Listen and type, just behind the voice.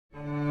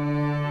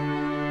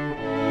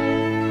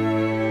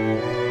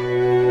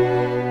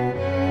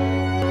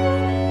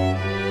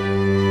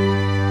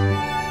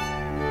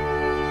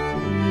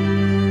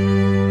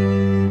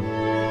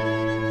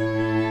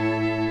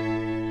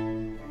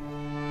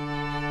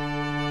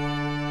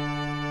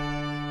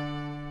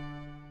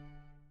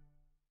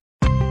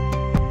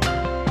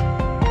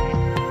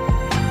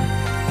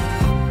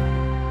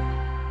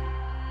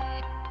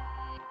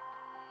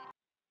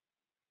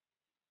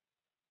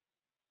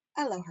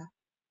Aloha,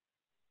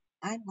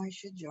 I'm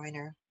Marsha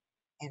Joyner,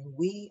 and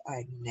we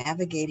are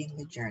navigating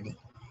the journey.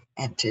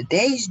 And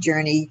today's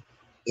journey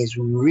is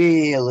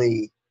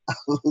really a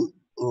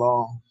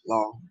long,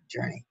 long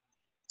journey.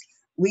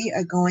 We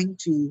are going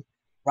to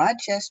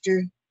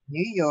Rochester,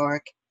 New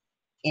York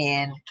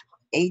in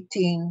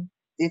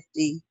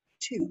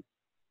 1852,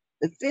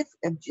 the 5th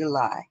of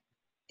July,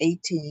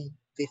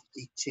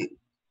 1852.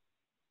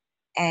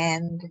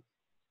 And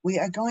we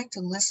are going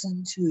to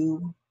listen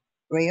to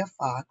Rea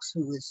Fox,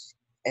 who is,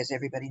 as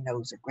everybody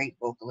knows, a great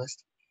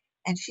vocalist,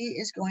 and she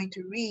is going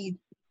to read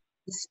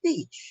the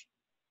speech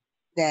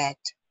that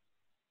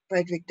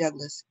Frederick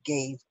Douglass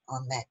gave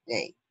on that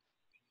day.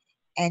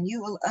 And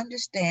you will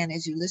understand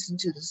as you listen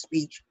to the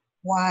speech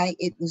why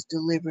it was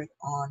delivered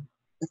on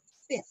the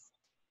 5th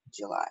of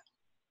July.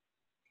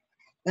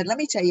 But let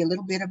me tell you a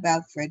little bit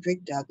about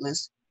Frederick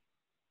Douglass.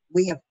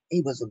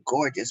 He was a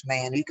gorgeous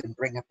man. You can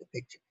bring up the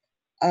picture.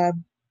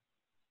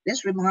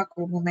 This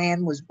remarkable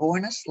man was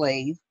born a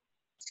slave,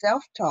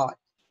 self-taught,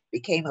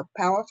 became a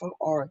powerful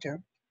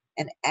orator,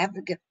 and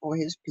advocate for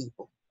his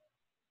people.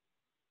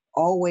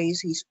 Always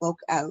he spoke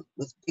out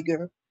with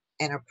vigor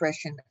and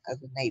oppression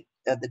of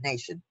the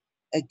nation.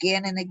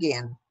 Again and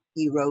again,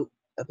 he wrote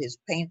of his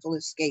painful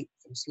escape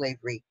from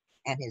slavery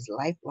and his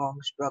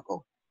lifelong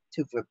struggle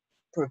to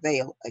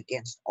prevail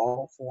against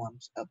all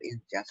forms of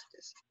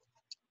injustice.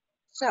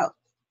 So,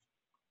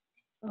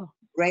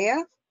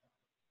 Rea,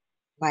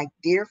 my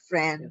dear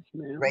friend,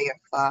 yes, Rea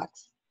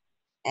Fox,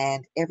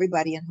 and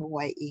everybody in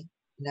Hawaii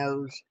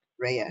knows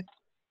Rea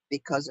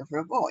because of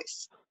her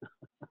voice.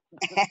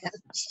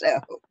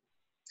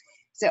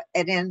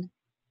 And then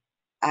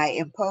I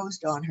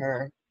imposed on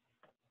her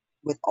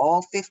with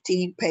all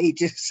 15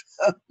 pages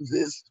of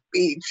this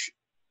speech.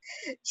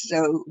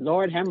 So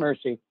Lord have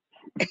mercy.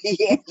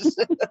 Yes.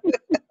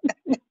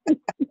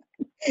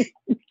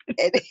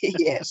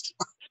 Yes.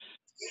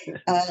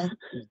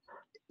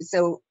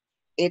 So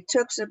it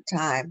took some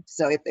time.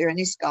 So if there are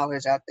any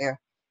scholars out there,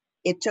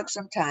 it took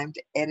some time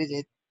to edit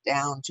it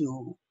down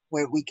to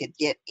where we could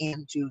get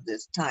into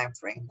this time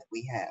frame that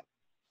we have.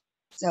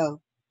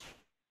 So,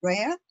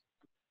 Rea,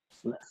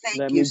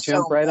 Let me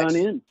jump right on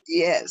in.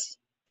 Yes.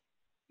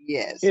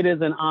 Yes. It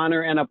is an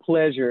honor and a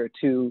pleasure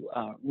to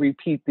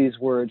repeat these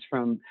words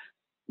from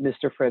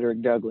Mr.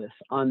 Frederick Douglass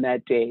on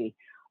that day,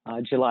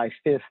 July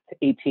 5th,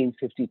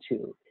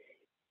 1852.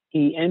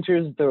 He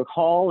enters the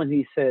hall and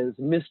he says,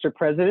 "Mr.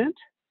 President,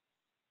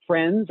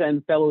 friends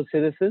and fellow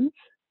citizens,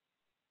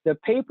 the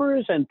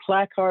papers and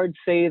placards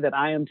say that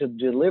I am to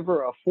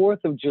deliver a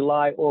 4th of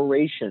July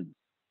oration.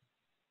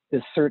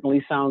 This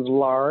certainly sounds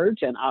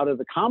large and out of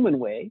the common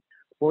way,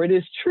 for it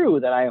is true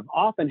that I have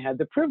often had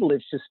the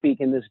privilege to speak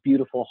in this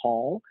beautiful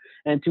hall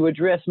and to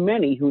address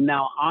many who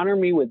now honor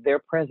me with their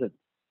presence.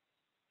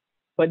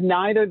 But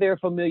neither their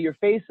familiar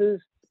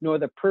faces nor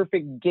the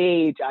perfect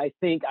gauge I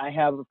think I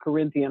have of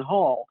Corinthian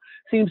Hall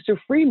seems to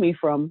free me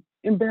from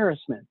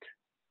embarrassment.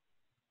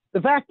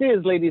 The fact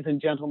is, ladies and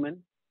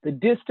gentlemen, the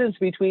distance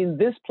between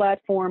this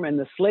platform and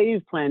the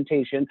slave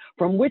plantation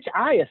from which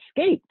I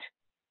escaped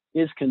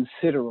is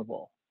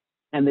considerable,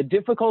 and the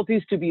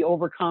difficulties to be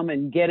overcome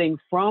in getting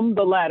from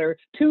the latter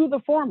to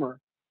the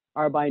former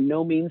are by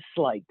no means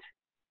slight.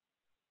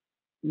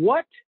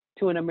 What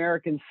to an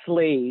American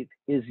slave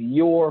is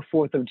your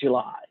 4th of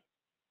July?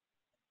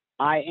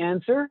 I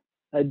answer,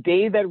 a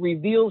day that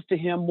reveals to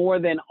him more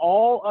than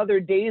all other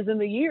days in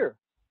the year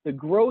the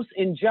gross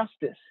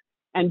injustice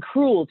and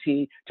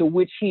cruelty to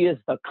which he is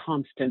the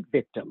constant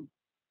victim.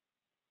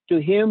 To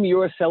him,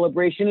 your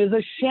celebration is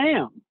a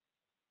sham,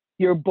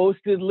 your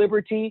boasted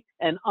liberty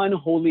an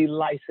unholy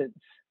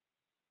license,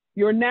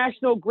 your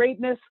national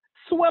greatness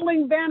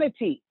swelling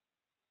vanity,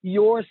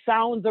 your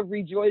sounds of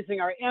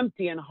rejoicing are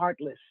empty and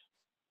heartless,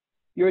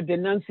 your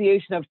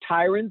denunciation of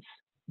tyrants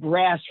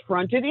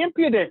brass-fronted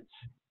impudence,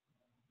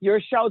 your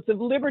shouts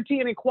of liberty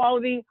and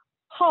equality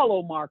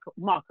hollow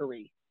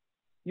mockery,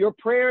 your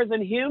prayers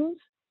and hymns,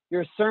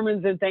 your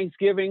sermons and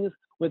thanksgivings,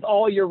 with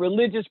all your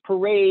religious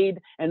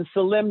parade and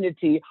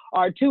solemnity,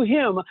 are to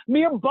him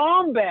mere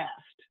bombast,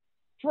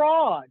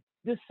 fraud,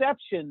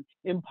 deception,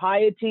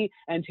 impiety,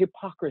 and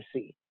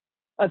hypocrisy,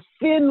 a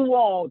thin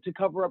wall to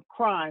cover up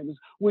crimes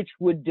which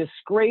would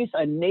disgrace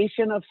a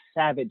nation of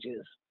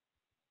savages.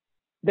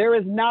 There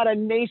is not a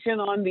nation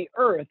on the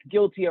earth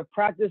guilty of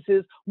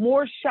practices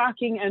more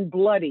shocking and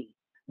bloody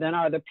than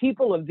are the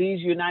people of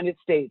these United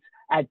States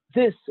at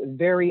this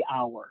very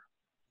hour.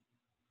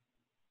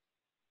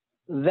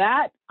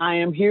 That, I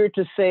am here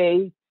to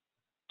say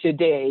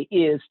today,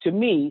 is to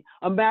me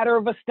a matter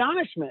of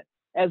astonishment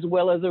as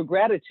well as of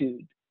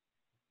gratitude.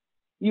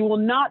 You will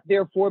not,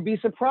 therefore, be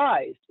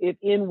surprised if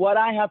in what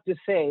I have to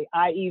say,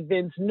 I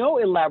evince no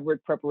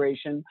elaborate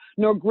preparation,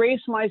 nor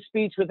grace my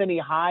speech with any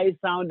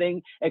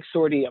high-sounding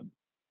exordium.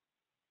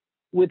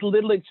 With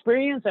little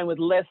experience and with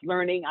less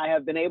learning, I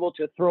have been able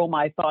to throw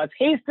my thoughts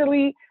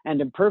hastily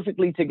and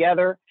imperfectly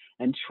together,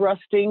 and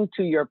trusting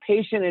to your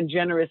patient and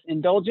generous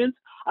indulgence,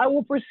 I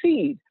will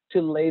proceed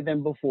to lay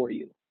them before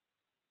you.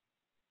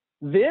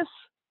 This,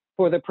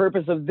 for the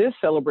purpose of this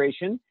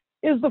celebration,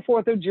 is the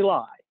 4th of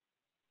July.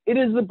 It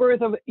is the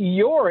birth of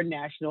your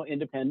national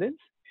independence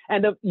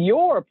and of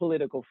your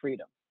political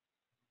freedom.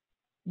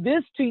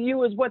 This to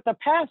you is what the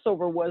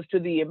Passover was to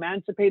the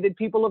emancipated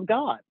people of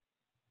God.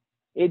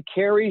 It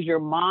carries your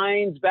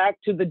minds back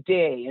to the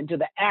day and to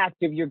the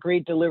act of your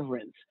great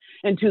deliverance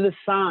and to the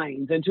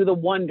signs and to the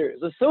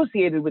wonders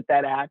associated with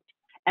that act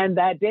and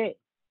that day.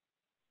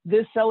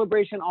 This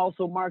celebration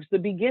also marks the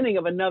beginning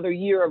of another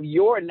year of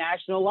your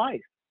national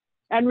life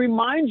and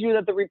reminds you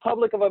that the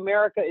Republic of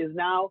America is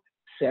now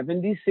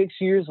 76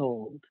 years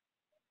old.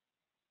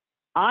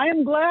 I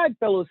am glad,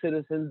 fellow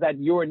citizens, that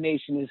your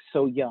nation is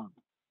so young.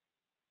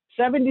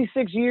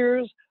 76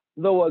 years,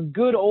 though a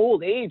good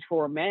old age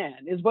for a man,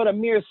 is but a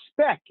mere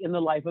speck in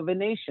the life of a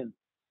nation.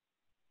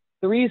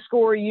 70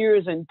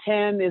 years and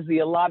 10 is the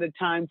allotted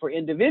time for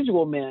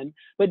individual men,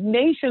 but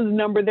nations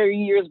number their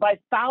years by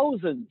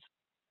thousands.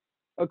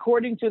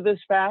 According to this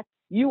fact,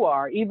 you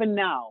are, even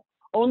now,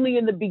 only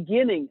in the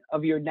beginning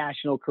of your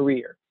national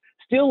career,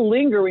 still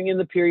lingering in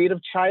the period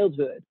of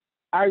childhood.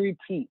 I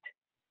repeat,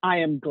 I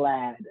am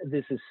glad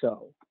this is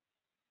so.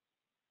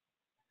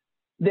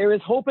 There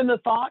is hope in the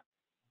thought,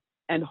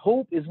 and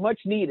hope is much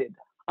needed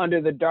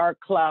under the dark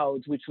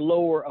clouds which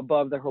lower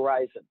above the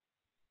horizon.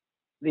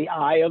 The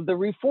eye of the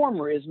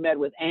reformer is met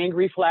with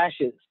angry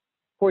flashes,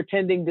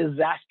 portending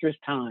disastrous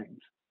times,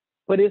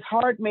 but his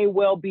heart may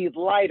well be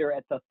lighter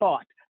at the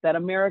thought that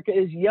America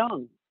is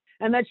young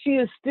and that she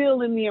is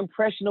still in the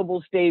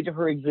impressionable stage of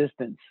her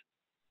existence.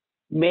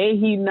 May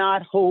he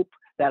not hope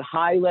that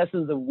high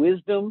lessons of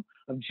wisdom,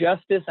 of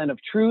justice, and of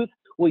truth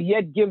will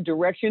yet give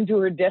direction to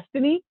her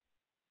destiny?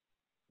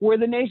 Were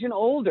the nation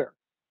older,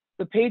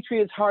 the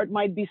patriot's heart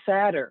might be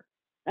sadder,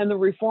 and the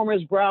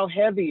reformer's brow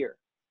heavier.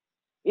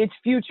 Its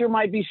future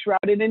might be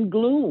shrouded in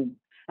gloom,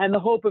 and the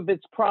hope of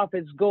its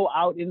prophets go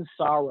out in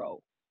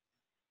sorrow.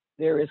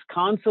 There is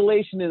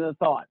consolation in the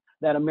thought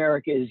that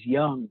America is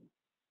young.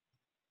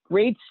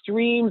 Great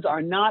streams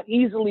are not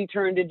easily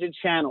turned into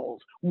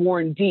channels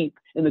worn deep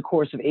in the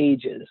course of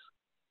ages.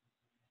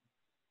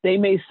 They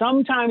may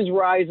sometimes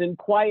rise in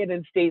quiet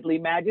and stately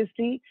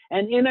majesty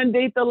and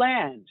inundate the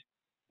land,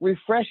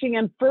 refreshing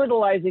and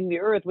fertilizing the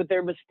earth with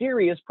their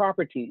mysterious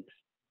properties.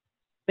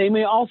 They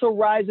may also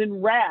rise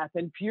in wrath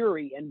and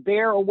fury and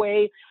bear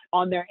away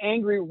on their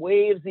angry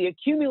waves the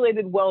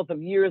accumulated wealth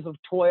of years of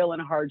toil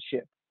and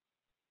hardship.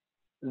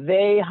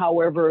 They,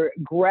 however,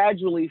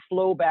 gradually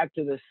flow back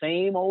to the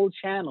same old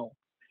channel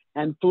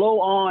and flow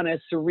on as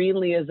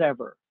serenely as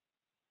ever.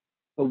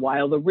 But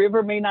while the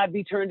river may not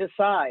be turned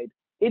aside,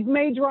 it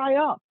may dry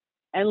up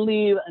and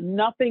leave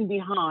nothing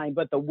behind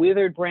but the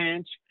withered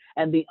branch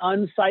and the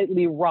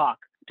unsightly rock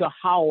to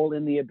howl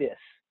in the abyss.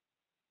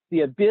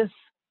 The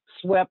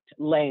abyss-swept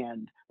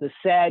land, the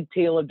sad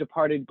tale of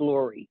departed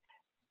glory.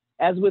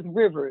 As with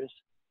rivers,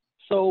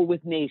 so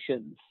with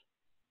nations.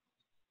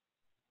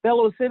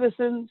 Fellow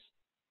citizens,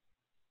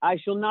 I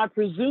shall not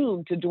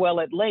presume to dwell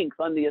at length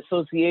on the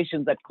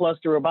associations that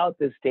cluster about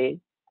this day.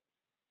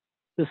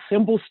 The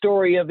simple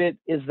story of it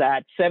is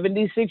that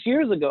 76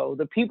 years ago,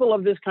 the people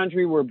of this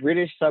country were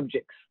British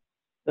subjects.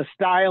 The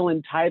style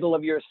and title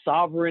of your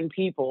sovereign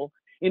people,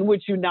 in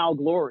which you now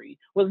glory,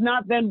 was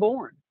not then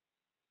born.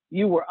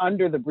 You were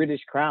under the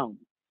British crown.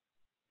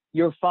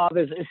 Your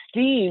fathers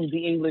esteemed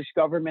the English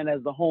government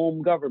as the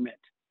home government,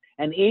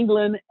 and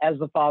England as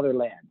the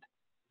fatherland.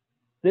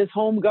 This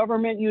home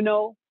government, you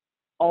know,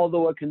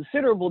 although a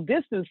considerable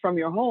distance from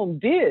your home,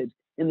 did,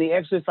 in the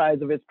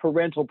exercise of its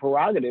parental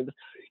prerogatives,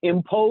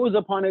 impose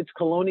upon its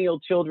colonial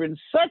children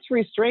such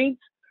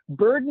restraints,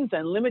 burdens,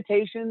 and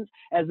limitations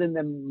as in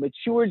the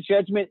mature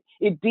judgment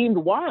it deemed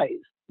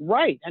wise,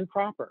 right, and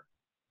proper.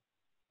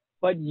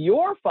 But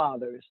your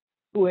fathers,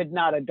 who had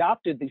not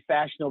adopted the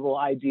fashionable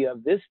idea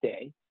of this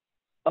day,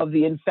 of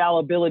the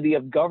infallibility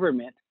of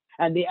government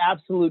and the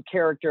absolute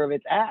character of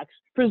its acts,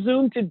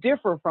 presumed to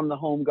differ from the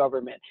home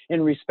government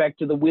in respect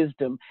to the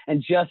wisdom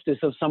and justice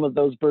of some of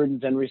those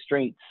burdens and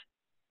restraints.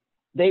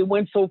 They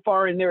went so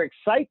far in their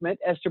excitement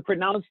as to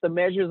pronounce the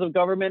measures of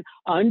government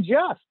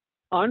unjust,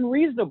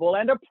 unreasonable,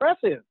 and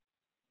oppressive,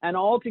 and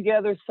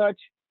altogether such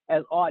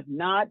as ought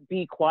not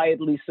be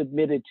quietly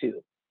submitted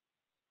to.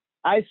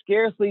 I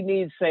scarcely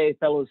need say,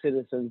 fellow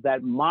citizens,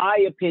 that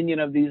my opinion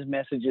of these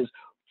messages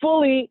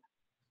fully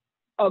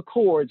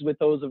accords with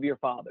those of your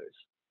fathers.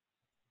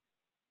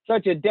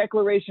 Such a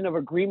declaration of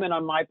agreement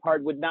on my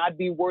part would not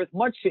be worth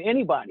much to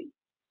anybody.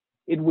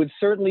 It would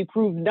certainly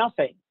prove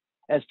nothing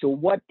as to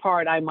what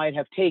part I might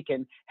have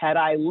taken had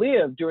I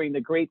lived during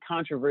the great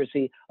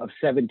controversy of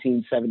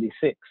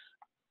 1776.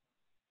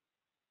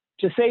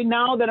 To say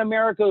now that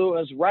America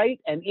was right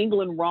and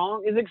England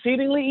wrong is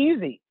exceedingly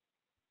easy.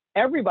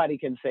 Everybody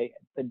can say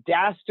it. The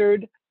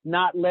dastard,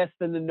 not less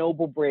than the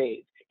noble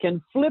brave,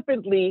 can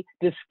flippantly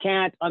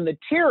descant on the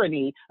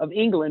tyranny of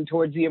England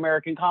towards the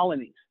American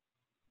colonies.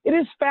 It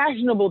is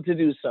fashionable to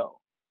do so,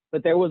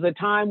 but there was a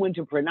time when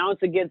to pronounce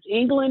against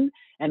England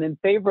and in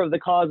favor of the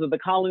cause of the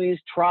colonies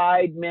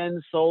tried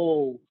men's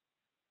souls.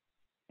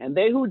 And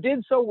they who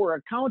did so were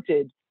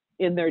accounted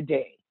in their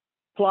day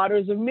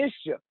plotters of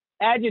mischief,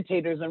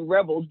 agitators and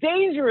rebels,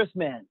 dangerous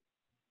men,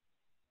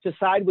 to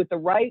side with the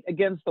right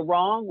against the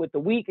wrong, with the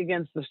weak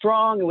against the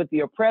strong, and with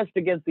the oppressed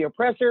against the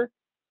oppressor.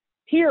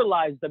 Here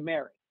lies the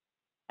merit,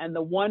 and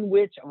the one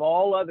which of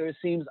all others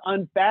seems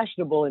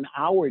unfashionable in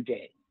our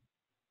day.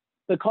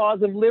 The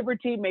cause of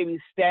liberty may be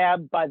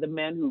stabbed by the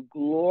men who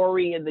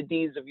glory in the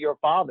deeds of your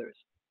fathers,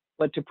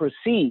 but to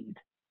proceed,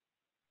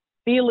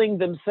 feeling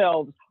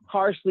themselves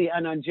harshly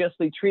and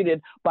unjustly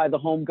treated by the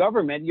home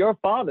government, your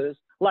fathers,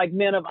 like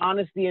men of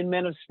honesty and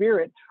men of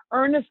spirit,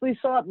 earnestly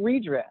sought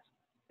redress.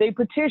 They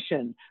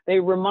petitioned, they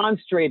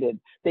remonstrated,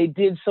 they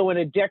did so in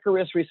a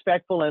decorous,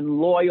 respectful, and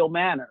loyal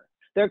manner.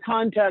 Their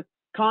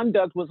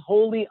conduct was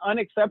wholly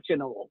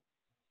unexceptionable.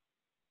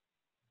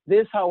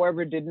 This,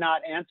 however, did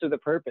not answer the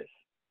purpose.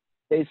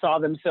 They saw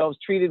themselves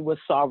treated with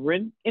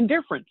sovereign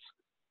indifference,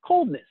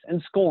 coldness,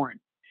 and scorn.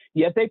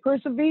 Yet they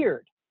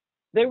persevered.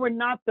 They were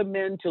not the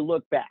men to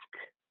look back.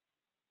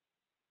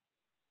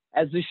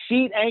 As the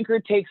sheet anchor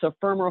takes a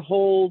firmer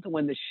hold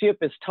when the ship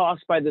is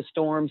tossed by the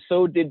storm,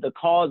 so did the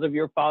cause of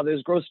your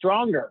fathers grow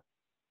stronger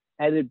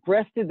as it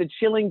breasted the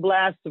chilling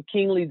blasts of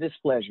kingly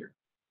displeasure.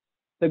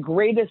 The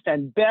greatest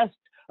and best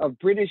of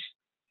British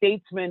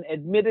statesmen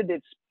admitted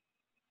its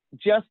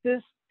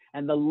justice,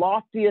 and the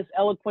loftiest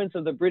eloquence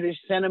of the British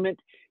sentiment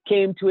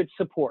came to its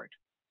support.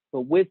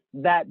 But with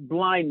that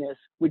blindness,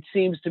 which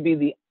seems to be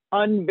the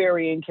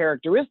unvarying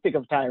characteristic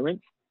of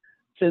tyrants,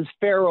 since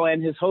Pharaoh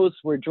and his hosts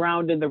were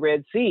drowned in the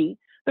Red Sea,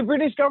 the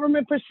British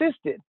government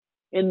persisted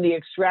in the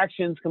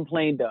extractions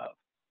complained of.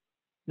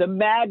 The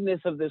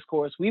madness of this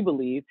course, we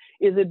believe,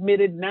 is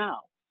admitted now,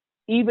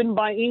 even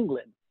by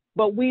England,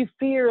 but we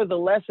fear the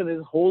lesson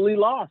is wholly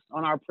lost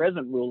on our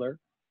present ruler.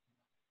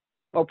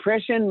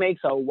 Oppression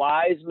makes a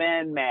wise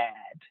man mad.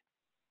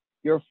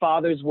 Your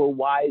fathers were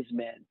wise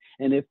men,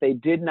 and if they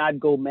did not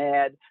go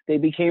mad, they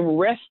became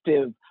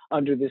restive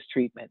under this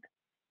treatment.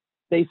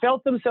 They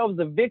felt themselves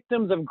the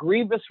victims of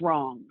grievous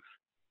wrongs,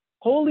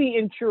 wholly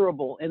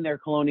incurable in their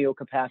colonial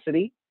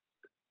capacity.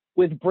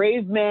 With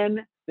brave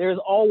men, there's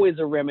always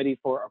a remedy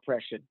for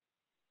oppression.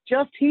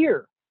 Just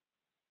here,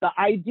 the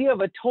idea of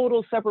a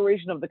total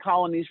separation of the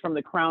colonies from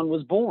the crown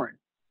was born.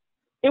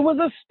 It was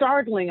a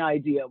startling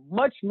idea,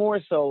 much more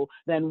so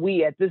than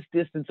we at this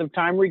distance of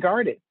time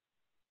regard it.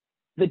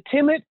 The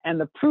timid and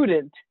the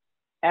prudent,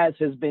 as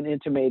has been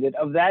intimated,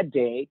 of that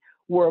day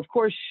were of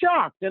course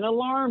shocked and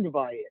alarmed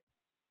by it.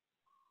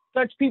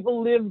 Such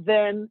people lived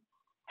then,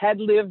 had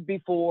lived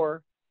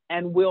before,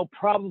 and will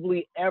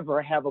probably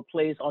ever have a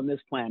place on this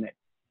planet.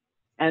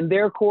 And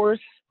their course,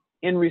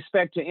 in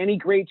respect to any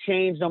great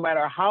change, no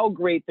matter how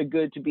great the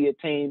good to be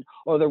attained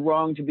or the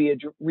wrong to be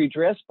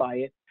redressed by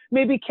it,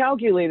 may be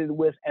calculated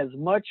with as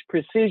much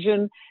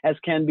precision as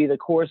can be the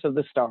course of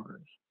the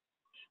stars.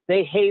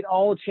 They hate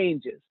all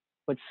changes,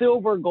 but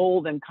silver,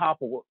 gold, and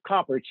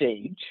copper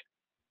change.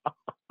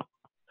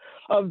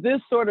 Of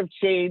this sort of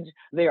change,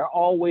 they are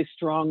always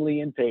strongly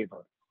in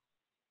favor.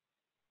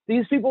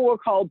 These people were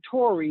called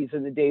Tories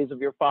in the days of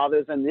your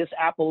fathers, and this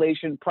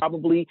appellation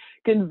probably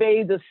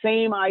conveyed the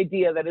same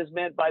idea that is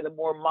meant by the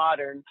more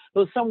modern,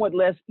 though somewhat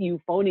less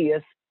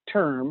euphonious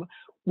term,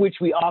 which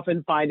we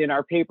often find in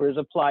our papers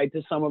applied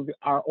to some of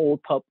our old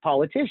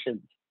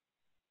politicians.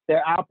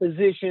 Their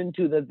opposition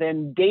to the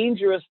then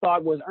dangerous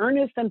thought was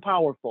earnest and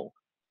powerful,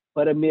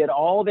 but amid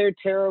all their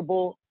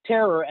terrible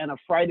terror and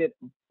affrighted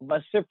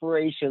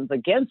vociferations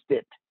against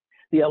it,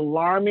 the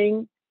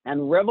alarming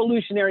and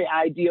revolutionary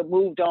idea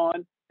moved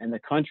on, and the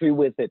country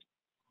with it.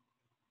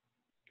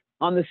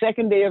 On the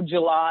 2nd day of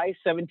July,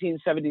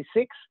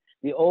 1776,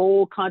 the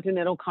old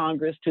Continental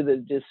Congress, to the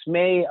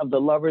dismay of the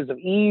lovers of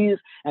ease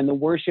and the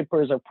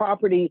worshipers of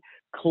property,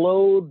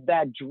 clothed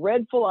that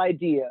dreadful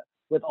idea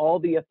with all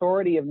the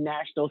authority of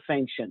national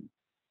sanction.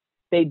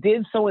 They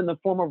did so in the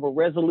form of a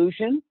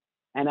resolution,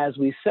 and as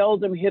we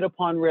seldom hit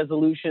upon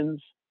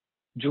resolutions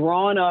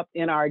drawn up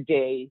in our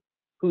day,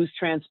 whose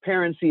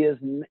transparency is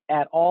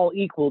at all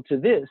equal to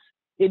this,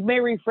 it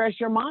may refresh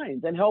your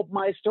minds and help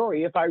my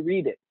story if I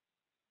read it.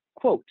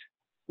 Quote,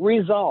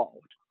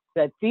 resolved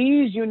that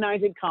these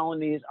united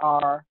colonies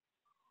are,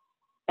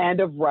 and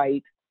of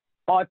right,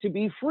 ought to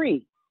be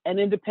free and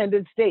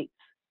independent states,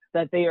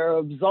 that they are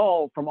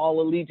absolved from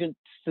all allegiance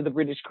to the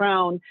British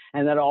Crown,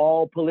 and that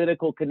all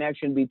political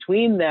connection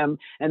between them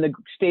and the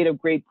state of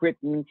Great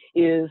Britain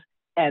is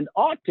and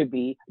ought to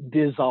be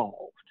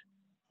dissolved,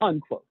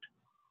 unquote.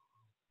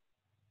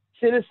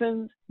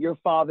 Citizens, your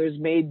fathers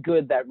made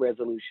good that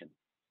resolution.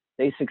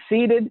 They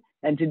succeeded,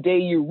 and today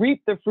you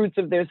reap the fruits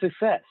of their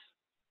success.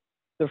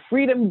 The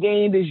freedom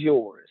gained is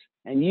yours,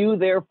 and you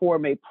therefore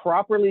may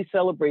properly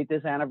celebrate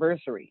this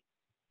anniversary.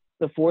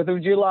 The 4th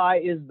of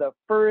July is the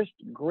first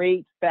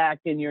great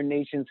fact in your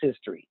nation's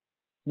history,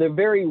 the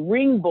very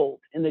ring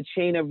bolt in the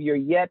chain of your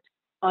yet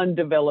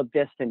undeveloped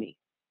destiny.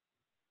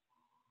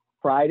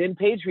 Pride and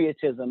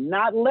patriotism,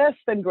 not less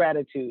than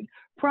gratitude,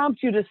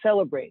 prompt you to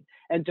celebrate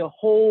and to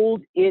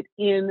hold it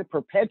in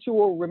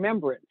perpetual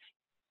remembrance.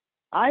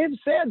 I have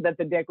said that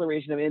the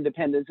Declaration of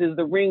Independence is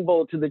the ring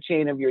bolt to the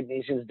chain of your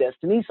nation's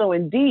destiny, so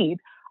indeed,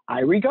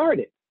 I regard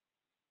it.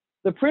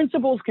 The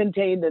principles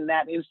contained in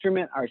that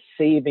instrument are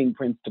saving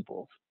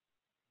principles.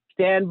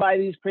 Stand by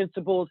these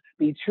principles,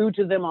 be true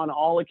to them on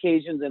all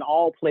occasions, in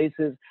all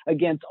places,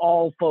 against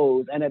all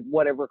foes, and at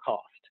whatever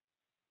cost.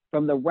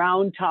 From the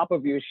round top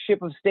of your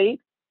ship of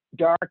state,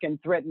 dark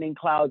and threatening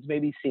clouds may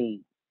be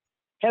seen.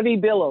 Heavy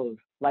billows,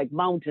 like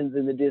mountains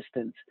in the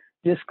distance,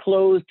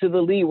 disclose to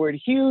the leeward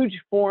huge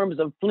forms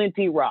of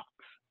flinty rocks.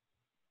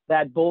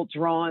 That bolt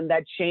drawn,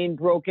 that chain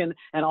broken,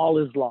 and all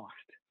is lost.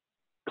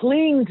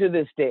 Cling to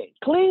this day,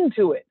 cling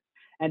to it,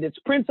 and its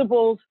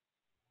principles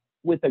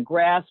with the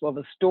grasp of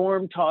a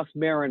storm-tossed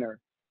mariner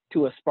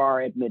to a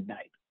spar at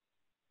midnight.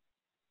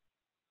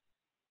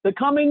 The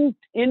coming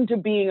into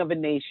being of a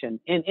nation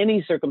in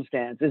any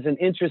circumstance is an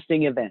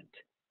interesting event.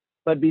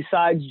 But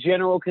besides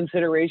general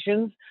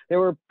considerations, there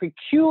were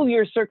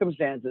peculiar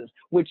circumstances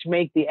which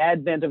make the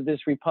advent of this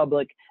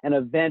republic an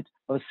event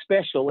of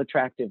special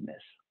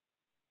attractiveness.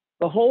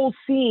 The whole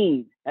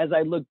scene, as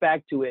I look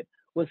back to it,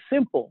 was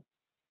simple,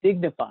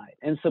 dignified,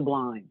 and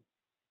sublime.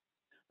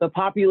 The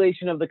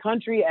population of the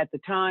country at the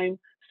time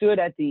stood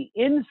at the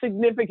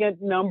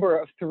insignificant number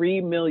of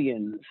 3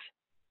 millions.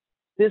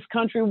 This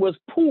country was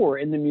poor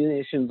in the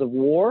munitions of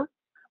war.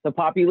 The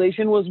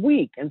population was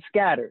weak and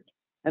scattered,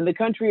 and the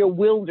country a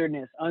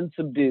wilderness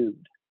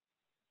unsubdued.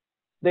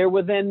 There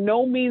were then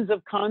no means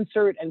of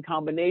concert and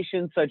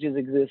combination such as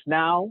exist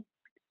now.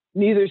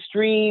 Neither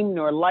stream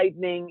nor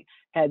lightning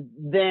had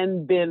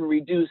then been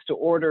reduced to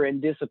order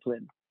and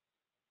discipline.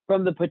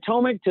 From the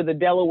Potomac to the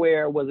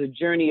Delaware was a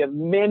journey of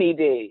many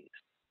days.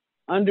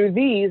 Under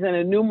these and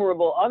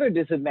innumerable other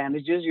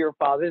disadvantages, your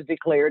fathers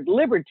declared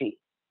liberty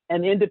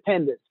and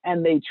independence,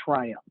 and they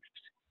triumphed.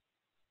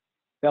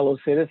 Fellow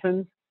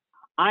citizens,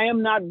 I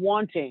am not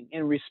wanting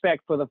in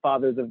respect for the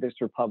fathers of this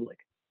republic.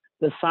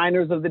 The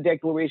signers of the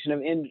Declaration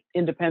of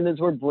Independence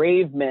were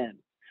brave men.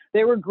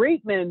 They were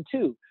great men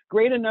too,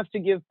 great enough to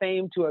give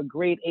fame to a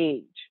great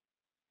age.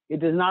 It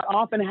does not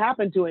often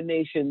happen to a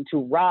nation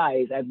to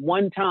rise at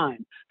one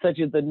time such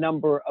a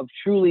number of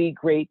truly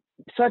great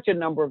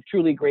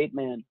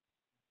men.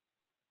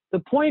 The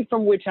point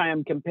from which I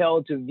am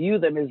compelled to view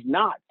them is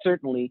not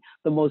certainly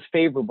the most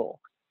favorable,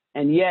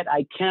 and yet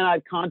I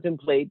cannot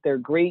contemplate their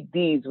great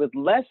deeds with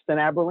less than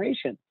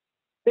admiration.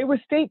 They were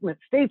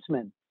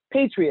statesmen,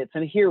 patriots,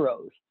 and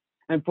heroes,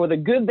 and for the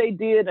good they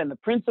did and the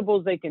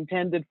principles they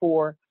contended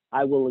for,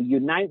 I will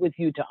unite with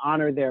you to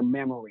honor their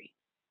memory.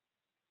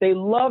 They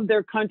loved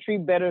their country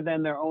better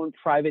than their own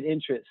private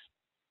interests,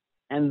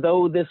 and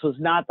though this was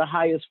not the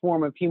highest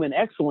form of human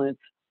excellence,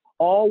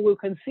 all will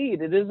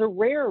concede it is a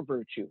rare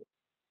virtue,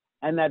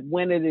 and that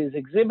when it is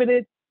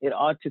exhibited, it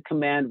ought to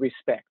command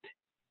respect.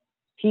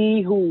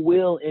 He who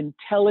will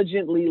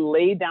intelligently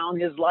lay down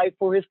his life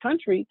for his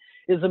country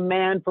is a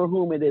man for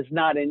whom it is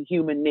not in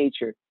human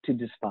nature to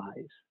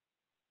despise.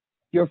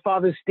 Your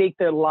fathers staked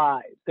their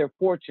lives, their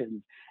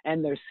fortunes,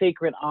 and their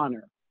sacred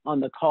honor on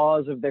the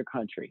cause of their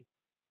country.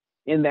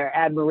 In their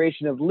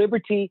admiration of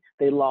liberty,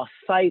 they lost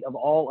sight of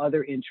all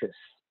other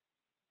interests.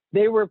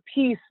 They were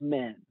peace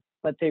men,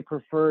 but they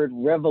preferred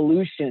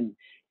revolution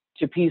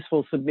to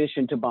peaceful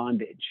submission to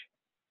bondage.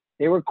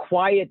 They were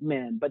quiet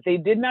men, but they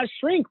did not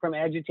shrink from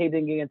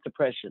agitating against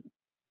oppression.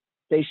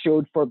 They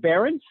showed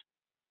forbearance,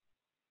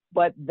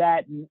 but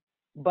that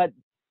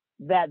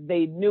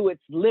they knew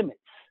its limits.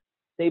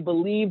 They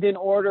believed in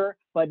order,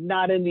 but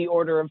not in the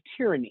order of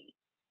tyranny.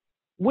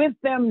 With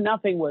them,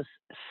 nothing was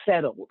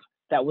settled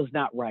that was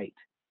not right.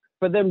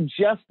 For them,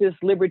 justice,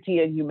 liberty,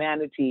 and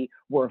humanity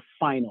were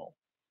final,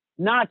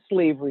 not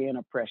slavery and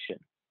oppression.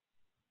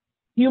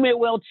 You may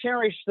well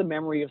cherish the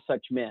memory of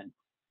such men.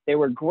 They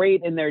were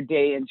great in their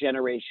day and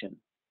generation.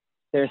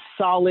 Their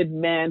solid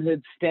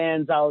manhood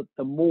stands out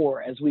the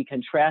more as we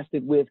contrast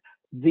it with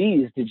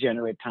these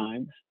degenerate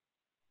times.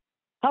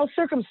 How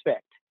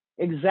circumspect,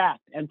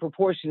 exact, and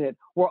proportionate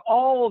were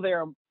all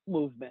their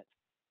movements.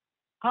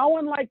 How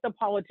unlike the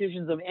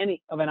politicians of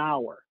an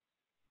hour.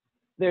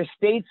 Their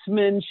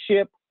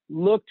statesmanship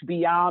looked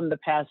beyond the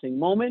passing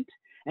moment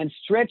and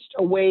stretched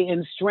away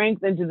in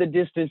strength into the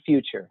distant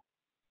future.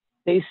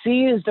 They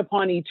seized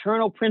upon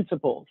eternal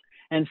principles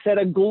and set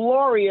a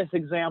glorious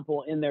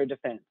example in their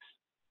defense.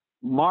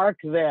 Mark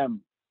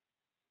them.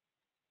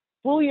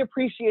 Fully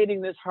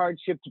appreciating this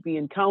hardship to be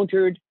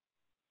encountered,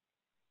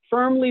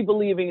 firmly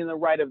believing in the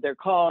right of their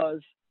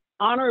cause,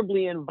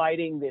 honorably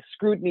inviting the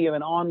scrutiny of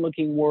an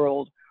onlooking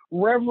world,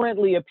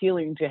 reverently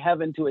appealing to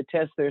heaven to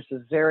attest their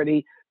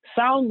sincerity,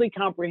 soundly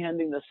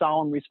comprehending the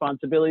solemn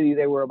responsibility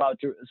they were about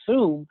to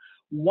assume,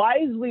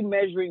 wisely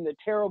measuring the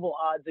terrible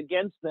odds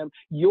against them,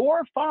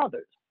 your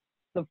fathers,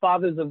 the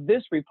fathers of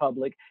this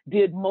republic,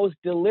 did most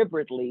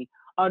deliberately,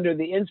 under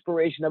the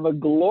inspiration of a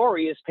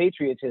glorious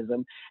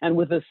patriotism and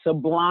with a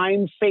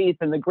sublime faith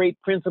in the great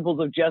principles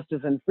of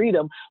justice and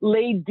freedom,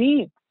 lay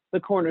deep the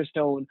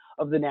cornerstone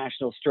of the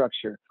national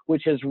structure,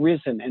 which has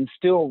risen and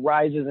still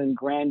rises in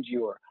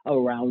grandeur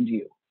around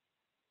you.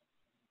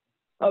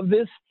 Of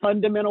this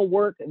fundamental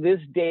work, this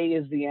day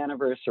is the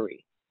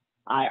anniversary.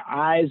 Our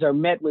eyes are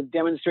met with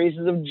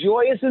demonstrations of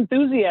joyous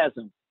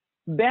enthusiasm.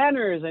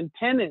 Banners and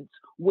pennants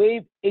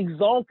wave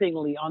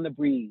exultingly on the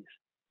breeze.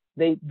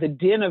 The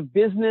din of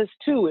business,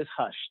 too, is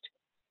hushed.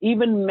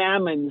 Even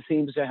Mammon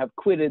seems to have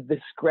quitted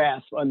this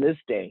grasp on this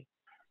day.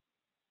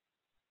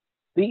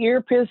 The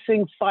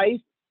ear-piercing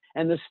fife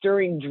and the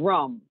stirring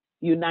drum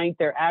unite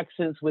their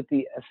accents with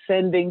the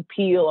ascending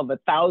peal of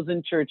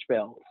 1,000 church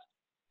bells.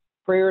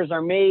 Prayers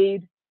are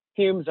made,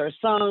 hymns are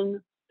sung,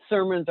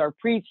 sermons are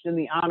preached in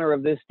the honor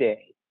of this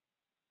day,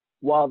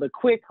 while the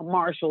quick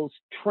marshal's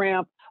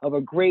tramp of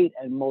a great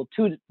and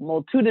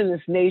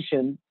multitudinous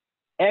nation,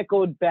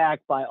 echoed back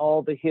by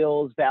all the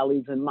hills,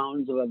 valleys, and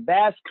mountains of a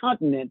vast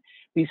continent,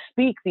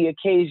 bespeak the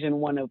occasion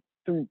one of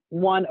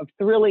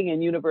thrilling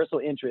and universal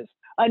interest,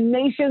 a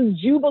nation's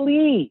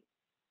jubilee.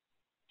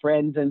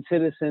 Friends and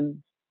citizens,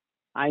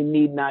 I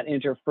need not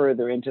enter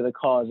further into the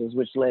causes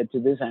which led to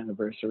this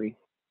anniversary.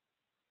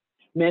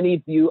 Many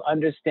of you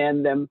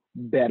understand them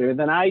better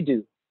than I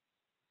do.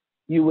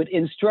 You would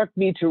instruct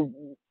me in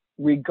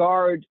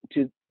regard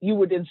to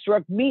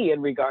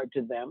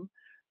them.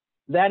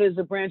 That is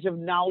a branch of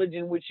knowledge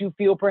in which you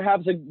feel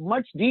perhaps a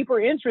much deeper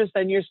interest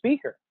than your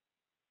speaker.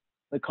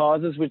 The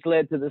causes which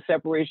led to the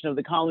separation of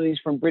the colonies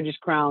from British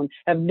Crown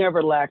have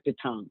never lacked a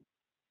tongue.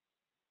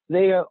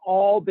 They have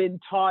all been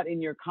taught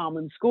in your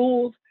common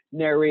schools,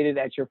 narrated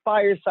at your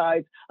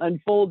firesides,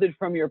 unfolded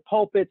from your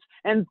pulpits,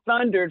 and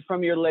thundered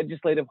from your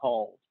legislative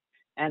halls,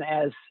 and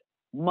as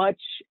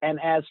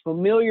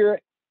familiar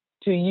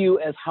to you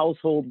as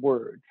household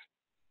words.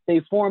 They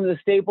form the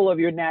staple of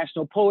your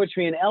national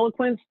poetry and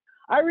eloquence.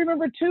 I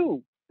remember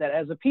too that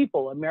as a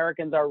people,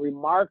 Americans are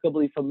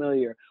remarkably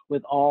familiar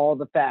with all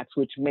the facts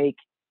which make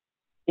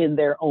in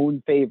their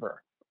own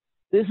favor.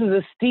 This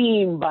is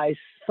esteemed by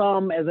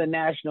some as a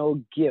national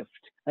gift,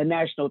 a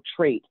national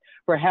trait,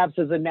 perhaps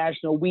as a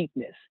national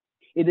weakness.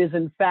 It is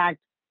in fact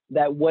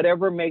that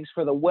whatever makes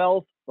for the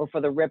wealth or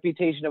for the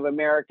reputation of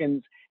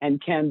Americans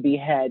and can be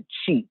had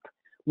cheap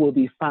will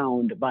be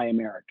found by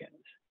Americans.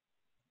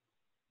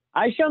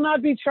 I shall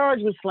not be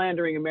charged with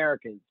slandering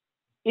Americans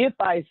if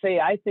I say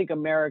I think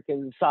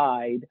American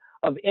side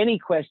of any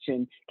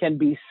question can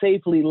be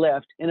safely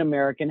left in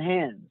American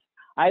hands.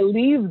 I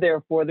leave,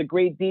 therefore, the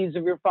great deeds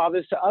of your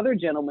fathers to other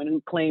gentlemen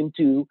who claim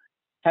to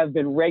have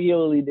been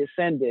regularly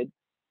descended,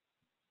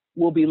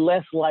 will be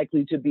less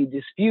likely to be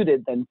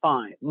disputed than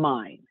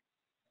mine.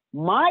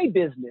 My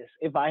business,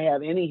 if I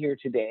have any here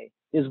today,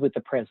 is with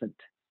the present.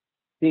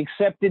 The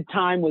accepted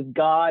time with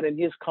God and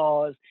his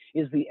cause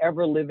is the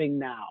ever-living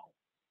now.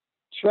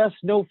 Trust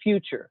no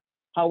future,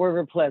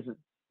 however pleasant.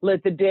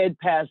 Let the dead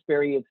past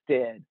bury its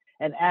dead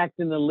and act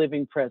in the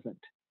living present.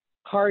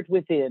 Heart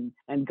within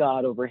and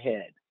God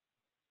overhead.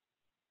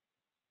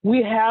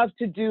 We have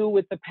to do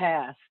with the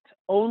past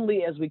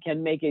only as we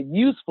can make it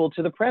useful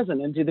to the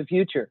present and to the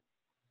future.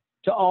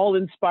 To all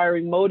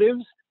inspiring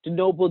motives, to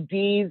noble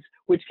deeds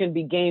which can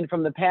be gained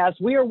from the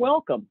past, we are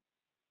welcome.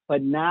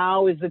 But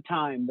now is the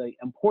time, the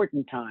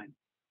important time.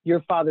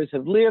 Your fathers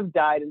have lived,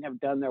 died, and have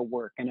done their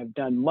work, and have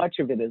done much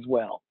of it as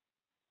well.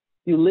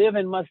 You live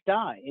and must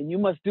die, and you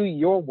must do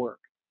your work.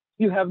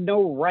 You have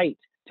no right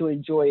to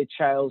enjoy a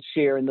child's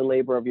share in the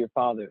labor of your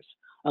fathers,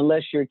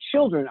 unless your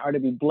children are to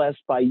be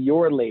blessed by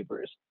your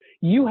labors.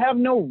 You have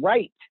no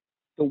right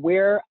to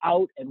wear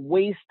out and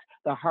waste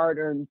the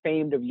hard-earned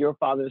fame of your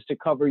fathers to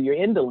cover your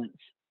indolence.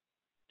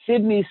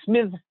 Sidney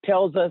Smith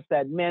tells us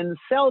that men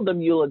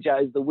seldom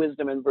eulogize the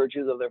wisdom and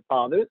virtues of their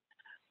fathers,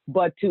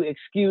 but to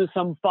excuse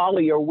some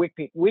folly or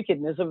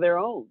wickedness of their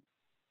own.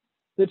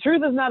 The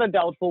truth is not a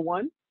doubtful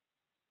one.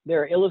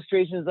 There are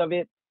illustrations of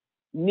it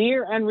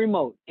near and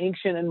remote,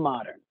 ancient and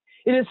modern.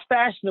 It is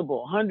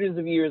fashionable hundreds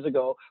of years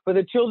ago for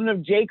the children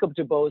of Jacob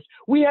to boast,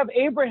 we have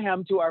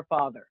Abraham to our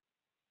father.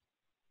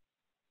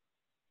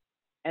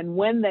 And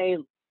when they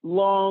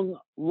long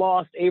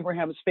lost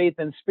Abraham's faith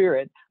and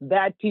spirit,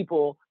 that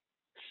people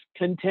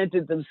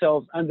contented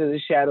themselves under the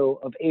shadow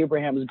of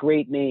Abraham's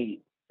great name,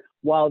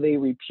 while they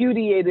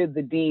repudiated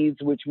the deeds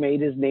which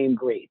made his name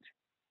great.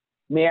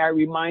 May I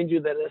remind you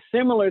that a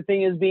similar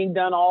thing is being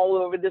done all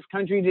over this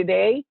country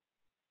today?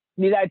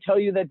 Need I tell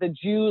you that the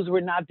Jews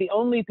were not the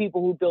only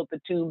people who built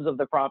the tombs of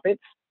the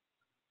prophets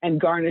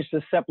and garnished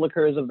the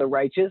sepulchres of the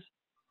righteous?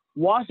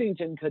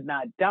 Washington could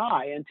not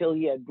die until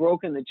he had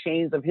broken the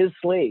chains of his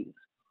slaves.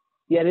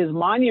 Yet his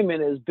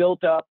monument is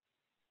built up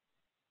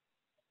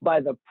by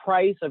the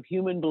price of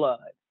human blood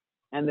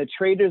and the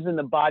traitors in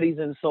the bodies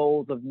and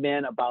souls of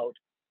men about.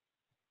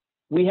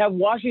 We have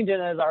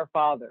Washington as our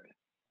father.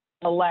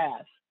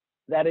 Alas,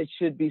 that it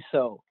should be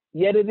so.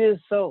 Yet it is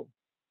so.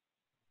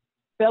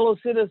 Fellow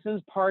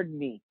citizens, pardon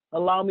me.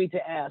 Allow me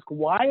to ask,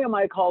 why am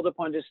I called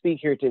upon to speak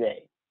here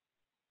today?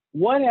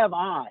 What have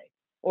I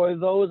or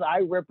those I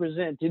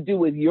represent to do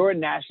with your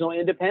national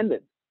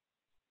independence?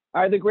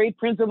 Are the great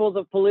principles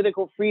of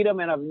political freedom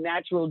and of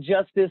natural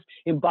justice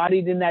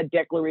embodied in that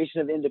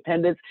Declaration of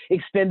Independence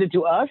extended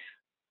to us?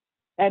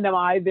 And am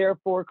I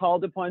therefore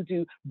called upon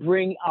to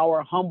bring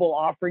our humble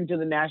offering to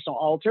the national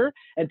altar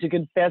and to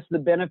confess the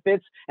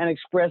benefits and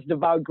express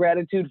devout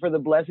gratitude for the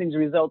blessings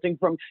resulting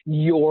from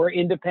your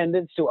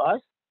independence to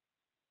us?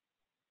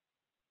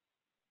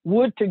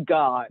 Would to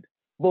God,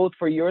 both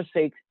for your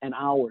sake and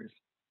ours,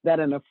 that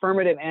an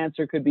affirmative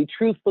answer could be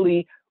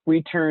truthfully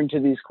returned to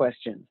these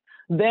questions.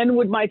 Then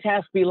would my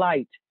task be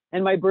light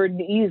and my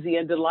burden easy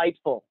and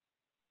delightful.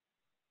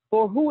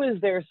 For who is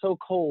there so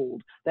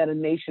cold that a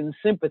nation's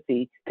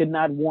sympathy could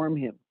not warm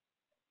him?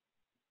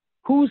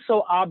 Who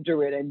so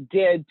obdurate and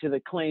dead to the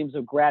claims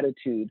of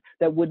gratitude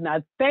that would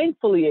not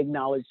thankfully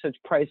acknowledge such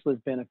priceless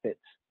benefits?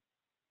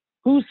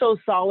 Who so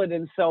solid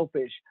and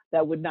selfish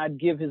that would not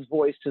give his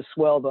voice to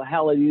swell the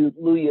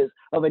hallelujahs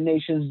of a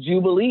nation's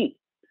jubilee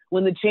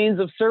when the chains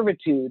of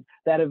servitude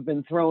that have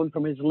been thrown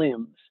from his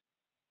limbs?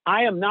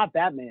 I am not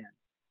that man.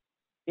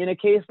 In a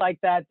case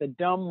like that, the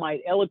dumb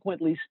might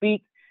eloquently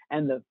speak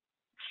and the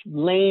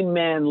lame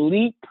man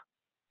leap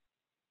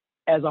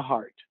as a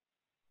hart.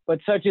 But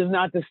such is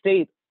not the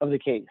state of the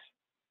case.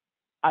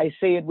 I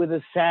say it with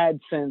a sad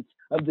sense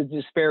of the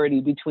disparity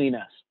between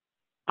us.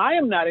 I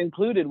am not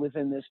included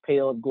within this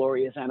pale of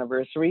glorious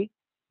anniversary.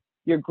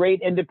 Your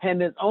great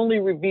independence only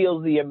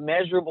reveals the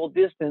immeasurable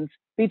distance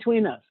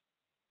between us.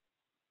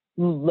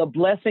 The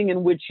blessing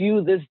in which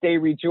you this day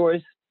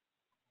rejoice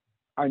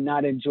are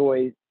not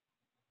enjoyed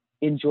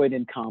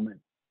in common.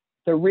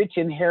 The rich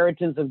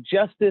inheritance of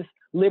justice,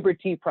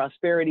 liberty,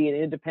 prosperity, and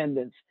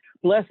independence,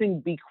 blessing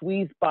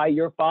bequeathed by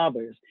your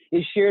fathers,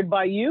 is shared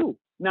by you,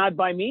 not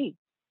by me.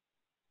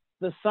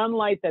 The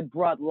sunlight that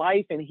brought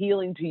life and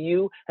healing to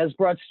you has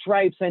brought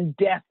stripes and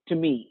death to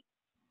me.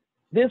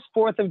 This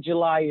 4th of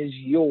July is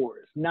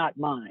yours, not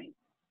mine.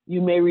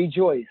 You may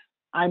rejoice.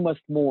 I must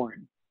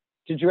mourn.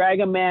 To drag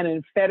a man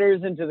in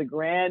fetters into the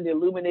grand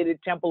illuminated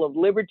temple of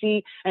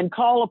liberty and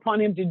call upon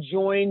him to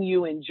join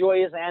you in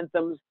joyous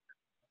anthems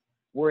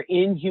were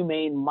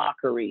inhumane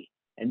mockery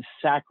and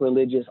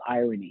sacrilegious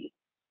irony.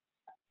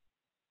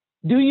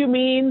 Do you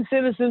mean,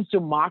 citizens, to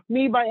mock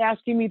me by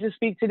asking me to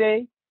speak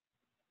today?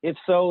 If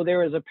so,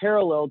 there is a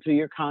parallel to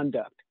your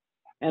conduct.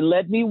 And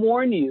let me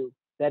warn you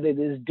that it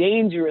is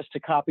dangerous to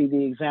copy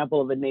the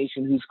example of a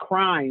nation whose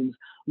crimes,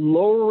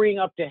 lowering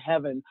up to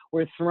heaven,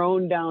 were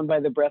thrown down by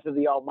the breath of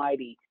the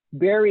Almighty.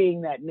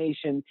 Burying that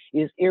nation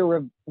is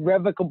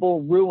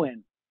irrevocable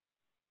ruin.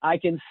 I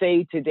can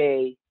say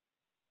today,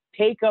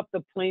 take up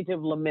the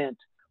plaintive lament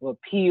of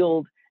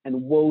appealed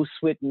and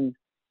woe-smitten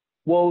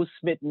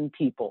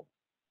people.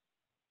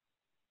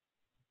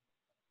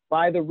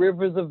 By the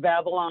rivers of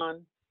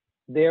Babylon,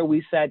 there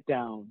we sat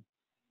down,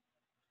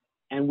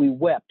 and we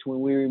wept when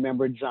we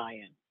remembered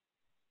Zion.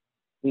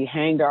 We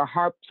hanged our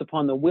harps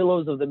upon the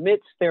willows of the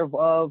midst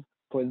thereof,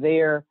 for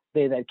there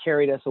they that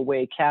carried us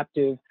away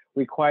captive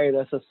required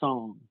us a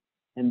song,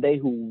 and they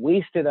who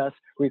wasted us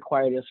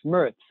required us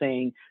mirth,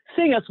 saying,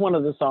 sing us one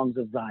of the songs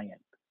of Zion.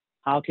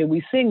 How can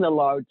we sing the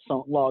Lord's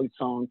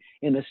song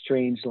in a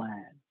strange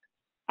land?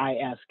 I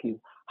ask you,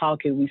 how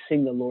can we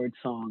sing the Lord's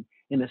song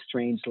in a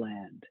strange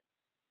land?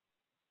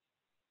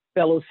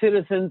 Fellow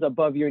citizens,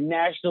 above your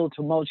national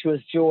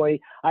tumultuous joy,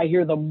 I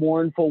hear the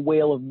mournful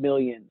wail of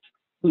millions,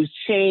 whose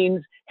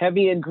chains,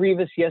 heavy and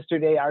grievous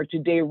yesterday, are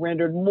today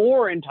rendered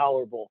more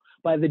intolerable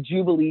by the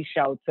jubilee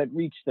shouts that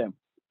reach them.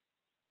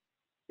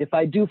 If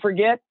I do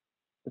forget,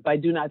 if I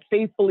do not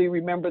faithfully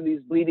remember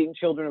these bleeding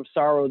children of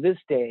sorrow this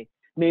day,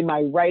 may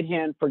my right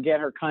hand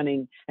forget her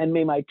cunning, and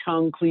may my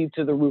tongue cleave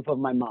to the roof of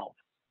my mouth.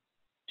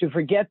 To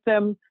forget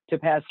them, to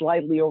pass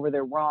lightly over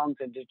their wrongs,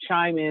 and to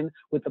chime in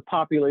with the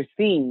popular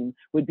theme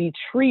would be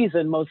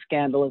treason most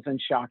scandalous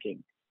and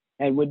shocking,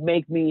 and would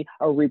make me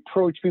a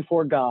reproach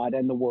before God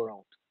and the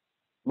world.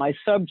 My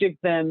subject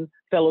then,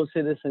 fellow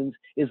citizens,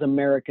 is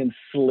American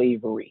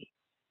slavery,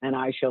 and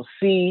I shall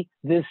see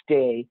this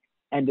day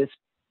and its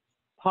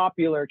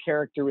popular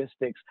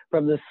characteristics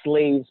from the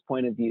slave's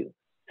point of view,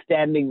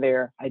 standing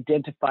there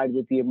identified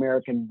with the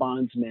American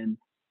bondsman,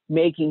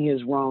 making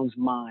his wrongs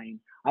mine.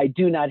 I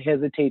do not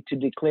hesitate to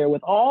declare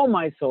with all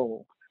my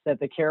soul that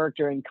the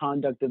character and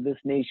conduct of this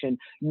nation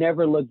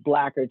never looked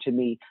blacker to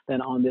me than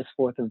on this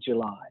 4th of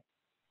July.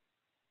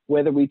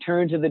 Whether we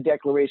turn to the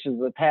declarations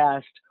of the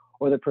past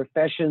or the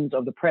professions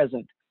of the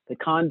present, the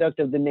conduct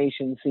of the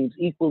nation seems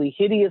equally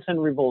hideous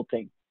and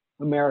revolting.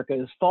 America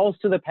is false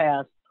to the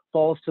past,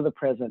 false to the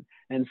present,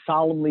 and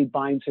solemnly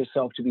binds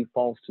herself to be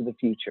false to the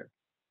future.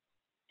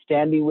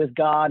 Standing with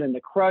God and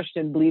the crushed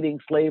and bleeding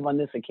slave on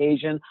this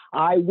occasion,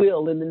 I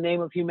will, in the name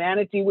of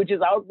humanity, which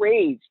is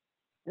outraged,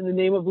 in the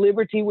name of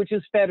liberty, which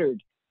is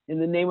fettered, in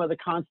the name of the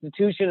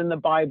Constitution and the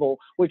Bible,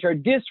 which are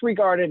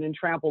disregarded and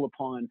trampled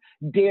upon,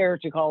 dare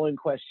to call in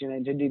question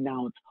and to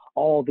denounce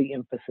all the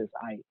emphasis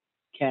I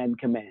can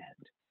command.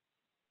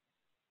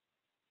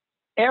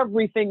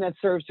 Everything that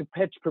serves to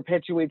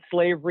perpetuate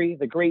slavery,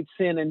 the great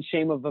sin and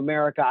shame of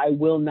America, I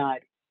will not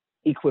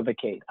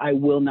equivocate. I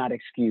will not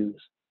excuse.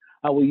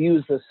 I will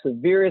use the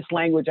severest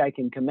language I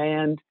can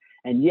command,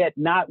 and yet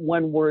not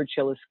one word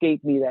shall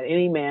escape me that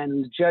any man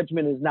whose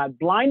judgment is not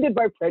blinded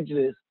by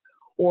prejudice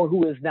or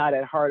who is not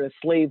at heart a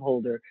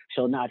slaveholder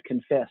shall not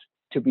confess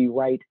to be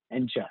right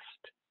and just.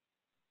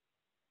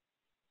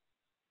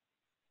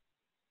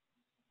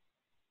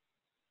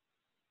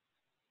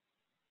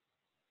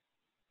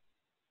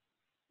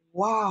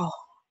 Wow,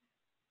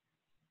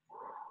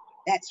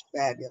 that's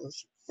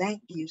fabulous.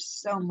 Thank you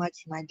so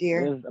much, my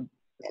dear.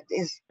 It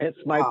is, It's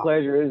my wow.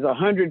 pleasure. It's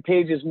 100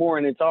 pages more,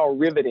 and it's all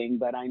riveting.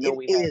 But I know It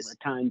we have a is.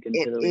 time It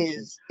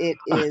consideration. is. It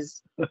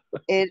is.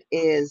 It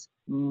is.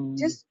 Mm,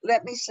 Just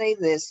let me say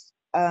this.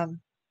 I'm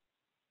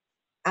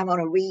going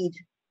to read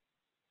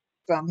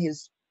from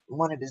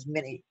one of his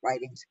many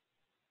writings.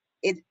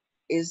 It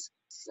is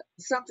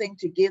something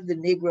to give the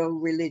Negro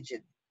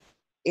religion.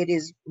 It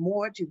is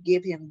more to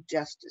give him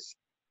justice.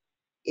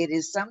 It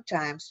is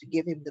sometimes to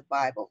give him the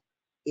Bible.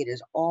 It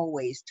is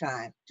always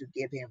time to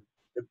give him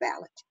the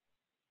ballot.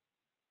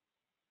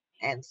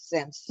 And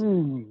since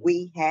mm.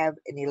 we have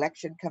an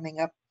election coming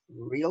up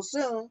real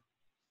soon,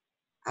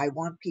 I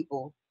want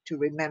people to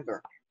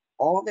remember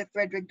all that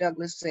Frederick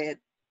Douglass said,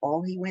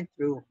 all he went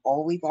through,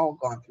 all we've all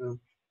gone through.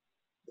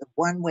 The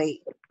one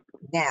way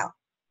now,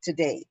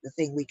 today, the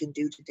thing we can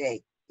do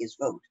today is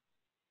vote.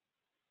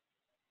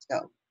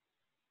 So,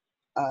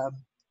 um,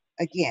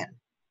 again,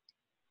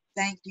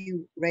 thank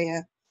you,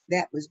 Rea.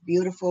 That was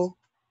beautiful.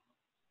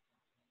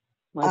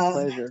 My Um,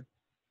 pleasure.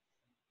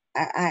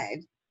 I,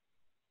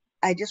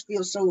 I just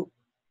feel so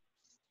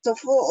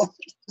full,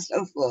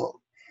 so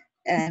full,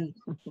 and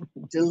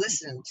to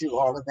listen to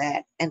all of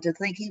that, and to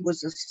think he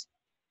was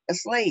a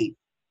slave,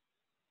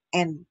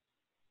 and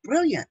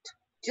brilliant,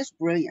 just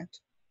brilliant.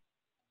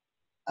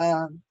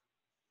 Um,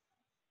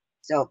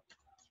 so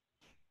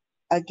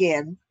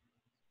again,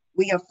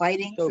 we are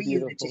fighting So for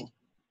unity, beautiful.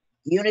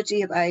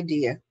 unity of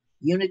idea,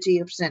 unity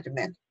of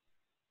sentiment,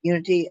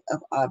 unity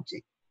of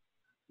object,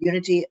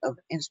 unity of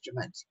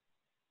instruments,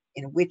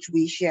 in which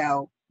we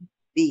shall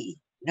be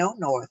no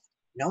north,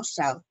 no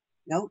south,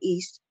 no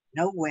east,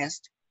 no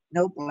west,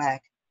 no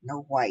black,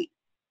 no white,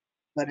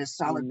 but a Amen.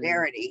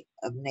 solidarity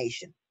of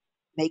nation,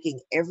 making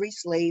every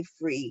slave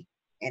free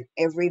and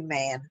every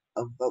man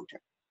a voter.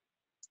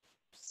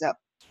 So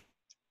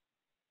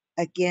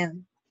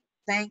again,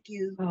 thank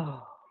you.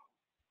 Oh,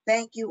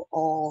 Thank you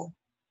all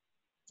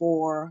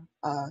for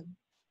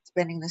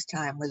spending this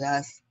time with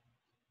us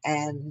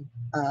and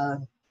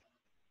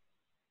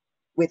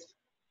with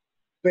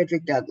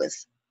Frederick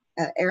Douglass.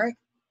 Eric,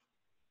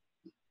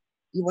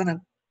 you want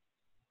to